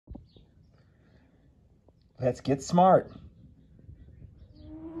let's get smart.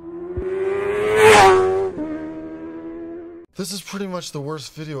 This is pretty much the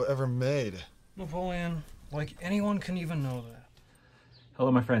worst video ever made. Napoleon, like anyone can even know that.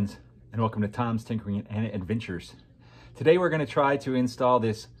 Hello my friends, and welcome to Tom's Tinkering and Adventures. Today we're going to try to install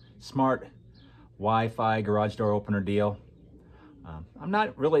this smart Wi-Fi garage door opener deal. I'm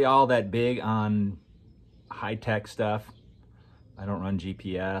not really all that big on high-tech stuff. I don't run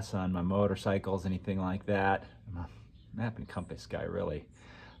GPS on my motorcycles, anything like that. I'm a map and compass guy, really.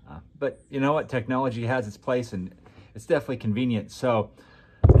 But you know what? Technology has its place, and it's definitely convenient. So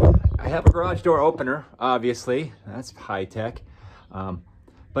I have a garage door opener, obviously. That's high-tech.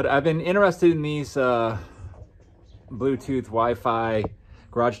 But I've been interested in these Bluetooth Wi-Fi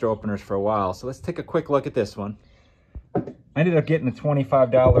garage door openers for a while. So let's take a quick look at this one. I ended up getting a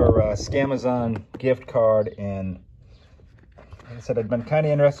 $25 Scamazon gift card, and like I said, I'd been kind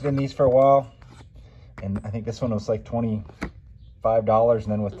of interested in these for a while, and I think this one was like $25,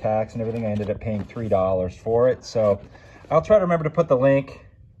 and then with tax and everything I ended up paying $3 for it. So I'll try to remember to put the link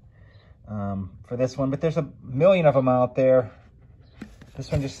for this one, but there's a million of them out there.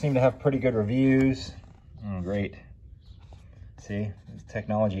 This one just seemed to have pretty good reviews. Oh, great. See, the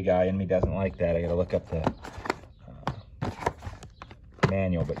technology guy in me doesn't like that. I gotta look up the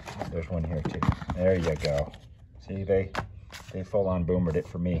manual, but there's one here too. There you go. See, they full-on boomered it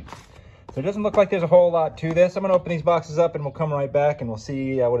for me. So it doesn't look like there's a whole lot to this. I'm gonna open these boxes up and we'll come right back and we'll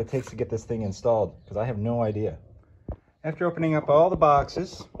see what it takes to get this thing installed, because I have no idea. After opening up all the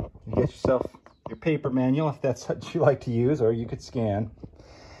boxes, you get yourself your paper manual if that's what you like to use, or you could scan.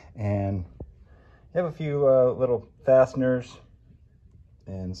 And you have a few little fasteners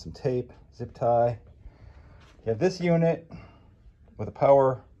and some tape, zip tie. You have this unit with a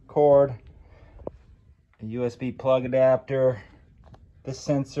power cord, a USB plug adapter, this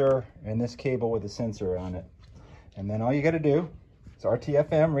sensor, and this cable with a sensor on it. And then all you got to do is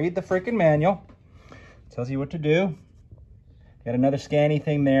RTFM, read the freaking manual. It tells you what to do. Got another scanny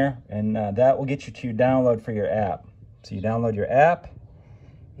thing there, and that will get you to download for your app. So you download your app,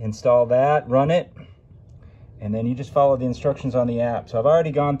 install that, run it, and then you just follow the instructions on the app. So I've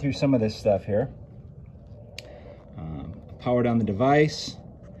already gone through some of this stuff here. Power down the device,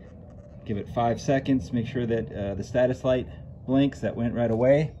 give it 5 seconds, make sure that the status light blinks. That went right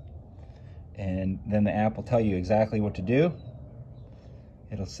away, and then the app will tell you exactly what to do.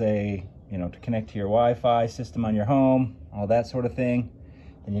 It'll say, you know, to connect to your Wi-Fi system on your home, all that sort of thing.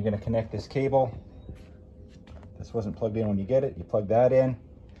 Then you're going to connect this cable. This wasn't plugged in when you get it. You plug that in,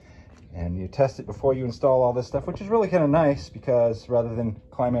 and you test it before you install all this stuff, which is really kind of nice, because rather than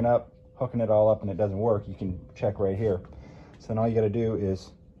climbing up, hooking it all up and it doesn't work, you can check right here. So then all you got to do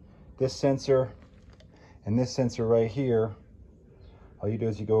is this sensor and this sensor right here. All you do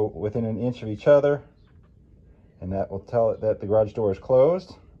is you go within an inch of each other, and that will tell it that the garage door is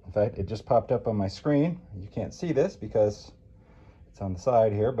closed. In fact, it just popped up on my screen. You can't see this because it's on the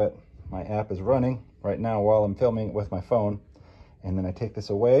side here, but my app is running right now while I'm filming it with my phone. And then I take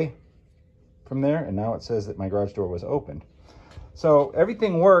this away from there, and now it says that my garage door was opened. So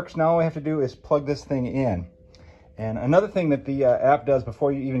everything works. Now all we have to do is plug this thing in. And another thing that the app does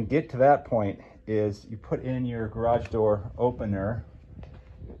before you even get to that point is you put in your garage door opener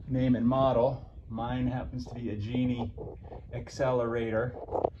name and model. Mine happens to be a Genie Accelerator.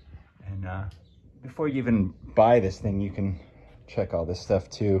 And before you even buy this thing, you can check all this stuff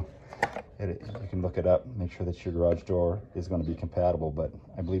too. You can look it up, make sure that your garage door is going to be compatible, but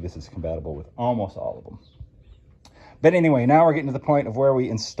I believe this is compatible with almost all of them. But anyway, now we're getting to the point of where we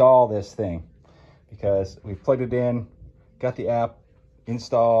install this thing, because we've plugged it in, got the app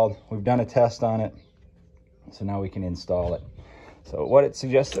installed, we've done a test on it, so now we can install it. So what it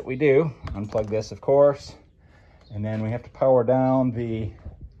suggests that we do, unplug this of course, and then we have to power down the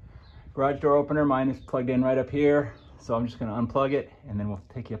garage door opener. Mine is plugged in right up here, so I'm just going to unplug it, and then we'll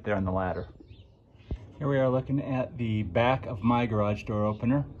take you up there on the ladder. Here we are looking at the back of my garage door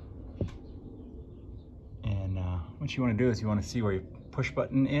opener. And what you want to do is you want to see where your push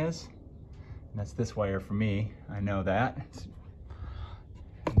button is. And that's this wire for me. I know that.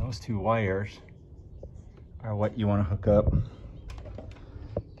 And those two wires are what you want to hook up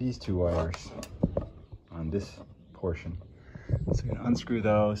these two wires on this portion. So you're going to unscrew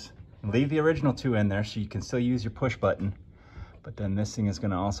those and leave the original two in there so you can still use your push button. But then this thing is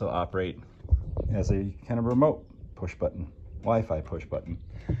going to also operate as a kind of remote push button, Wi-Fi push button.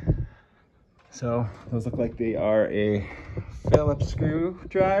 So those look like they are a Phillips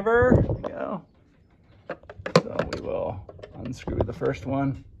screwdriver. There we go. So we will unscrew the first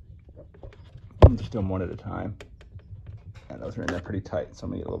one. I'm just doing one at a time. And those are in there pretty tight, so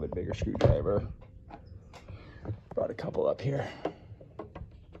I'm gonna get a little bit bigger screwdriver. Brought a couple up here.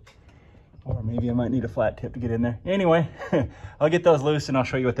 Or maybe I might need a flat tip to get in there. Anyway, I'll get those loose and I'll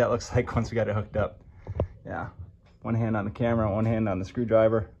show you what that looks like once we got it hooked up. Yeah, one hand on the camera, one hand on the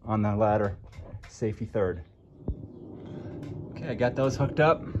screwdriver, on the ladder, safety third. Okay, I got those hooked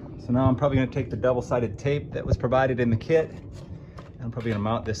up. So now I'm probably gonna take the double-sided tape that was provided in the kit, and I'm probably gonna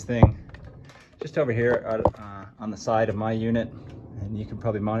mount this thing just over here on the side of my unit, and you can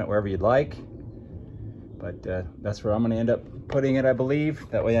probably mount it wherever you'd like. But that's where I'm gonna end up putting it, I believe.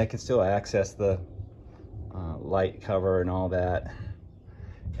 That way I can still access the light cover and all that.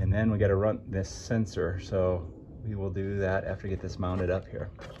 And then we gotta run this sensor. So we will do that after we get this mounted up here.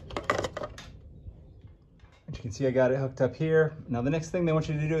 As you can see, I got it hooked up here. Now the next thing they want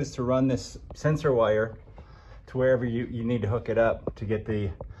you to do is to run this sensor wire to wherever you need to hook it up to get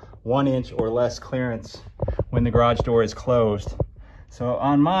the 1 inch or less clearance when the garage door is closed. So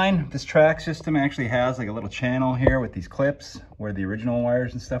on mine, this track system actually has like a little channel here with these clips where the original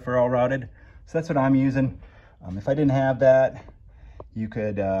wires and stuff are all routed. So that's what I'm using. If I didn't have that, you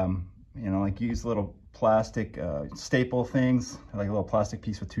could, you know, like use little plastic staple things, like a little plastic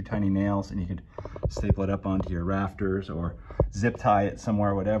piece with 2 tiny nails, and you could staple it up onto your rafters or zip tie it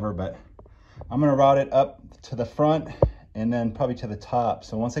somewhere, whatever. But I'm gonna route it up to the front and then probably to the top.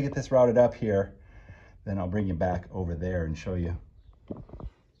 So once I get this routed up here, then I'll bring you back over there and show you.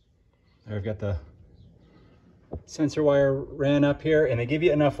 There, I've got the sensor wire ran up here, and they give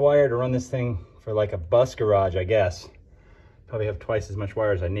you enough wire to run this thing for like a bus garage, I guess. Probably have twice as much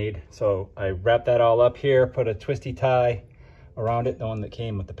wire as I need. So I wrapped that all up here, put a twisty tie around it, the one that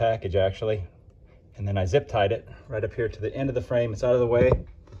came with the package actually. And then I zip tied it right up here to the end of the frame. It's out of the way.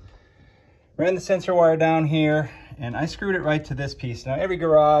 Ran the sensor wire down here, and I screwed it right to this piece. Now every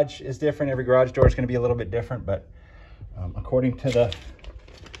garage is different. Every garage door is going to be a little bit different, but according to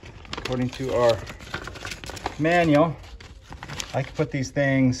our manual, I could put these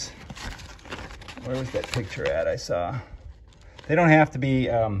things, where was that picture at I saw? They don't have to be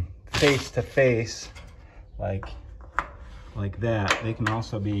face to face like that. They can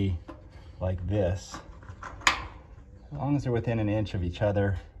also be like this, as long as they're within an inch of each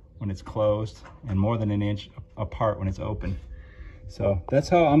other when it's closed and more than an inch apart when it's open. So that's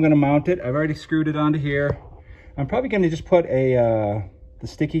how I'm gonna mount it. I've already screwed it onto here. I'm probably gonna just put the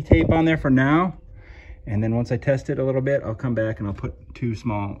sticky tape on there for now. And then once I test it a little bit, I'll come back and I'll put 2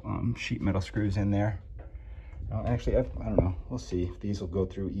 small sheet metal screws in there. Actually, I don't know. We'll see if these will go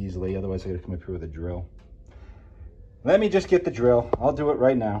through easily. Otherwise, I gotta come up here with a drill. Let me just get the drill. I'll do it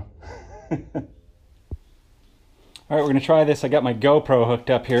right now. All right, we're gonna try this. I got my GoPro hooked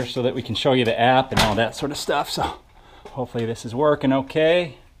up here so that we can show you the app and all that sort of stuff. So hopefully this is working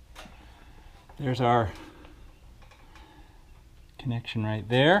okay. There's our connection right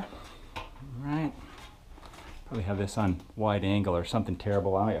there. All right. Probably have this on wide angle or something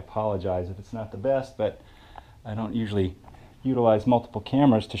terrible. I apologize if it's not the best, but I don't usually utilize multiple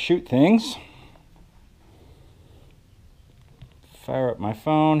cameras to shoot things. Fire up my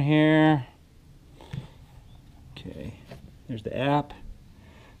phone here. Okay, there's the app.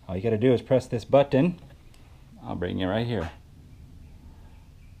 All you gotta do is press this button. I'll bring you right here.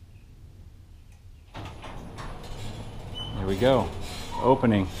 There we go,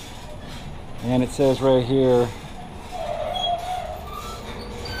 opening. And it says right here,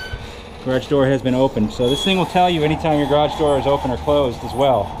 garage door has been opened. So this thing will tell you anytime your garage door is open or closed as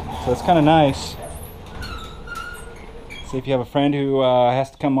well. So it's kind of nice. See, if you have a friend who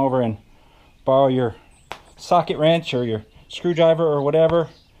has to come over and borrow your socket wrench or your screwdriver or whatever,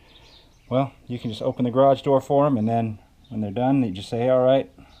 well, you can just open the garage door for them, and then when they're done, you just say, all right,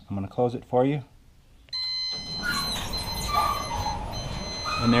 I'm going to close it for you.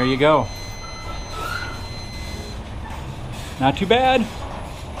 And there you go. Not too bad.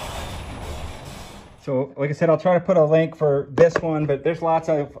 So like I said, I'll try to put a link for this one, but there's lots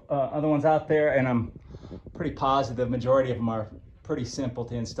of other ones out there, and I'm pretty positive the majority of them are pretty simple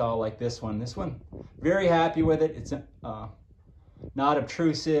to install like this one. This one, very happy with it. It's not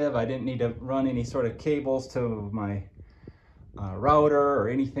obtrusive. I didn't need to run any sort of cables to my router or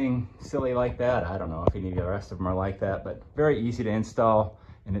anything silly like that. I don't know if any of the rest of them are like that, but very easy to install,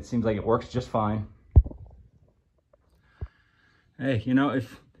 and it seems like it works just fine. Hey, you know,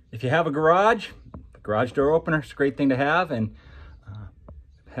 if you have a garage door opener, it's a great thing to have, and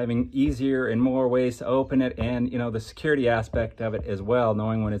having easier and more ways to open it, and you know, the security aspect of it as well,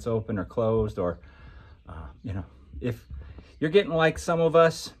 knowing when it's open or closed, or you know, if you're getting like some of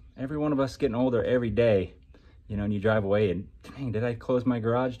us, every one of us getting older every day, you know, and you drive away and, dang, did I close my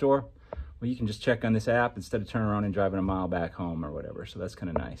garage door? Well, you can just check on this app instead of turning around and driving a mile back home or whatever. So that's kind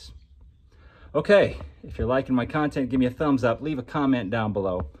of nice. Okay, if you're liking my content, give me a thumbs up, leave a comment down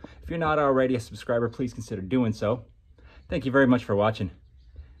below. If you're not already a subscriber, please consider doing so. Thank you very much for watching.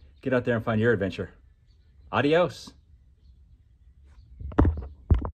 Get out there and find your adventure. Adios.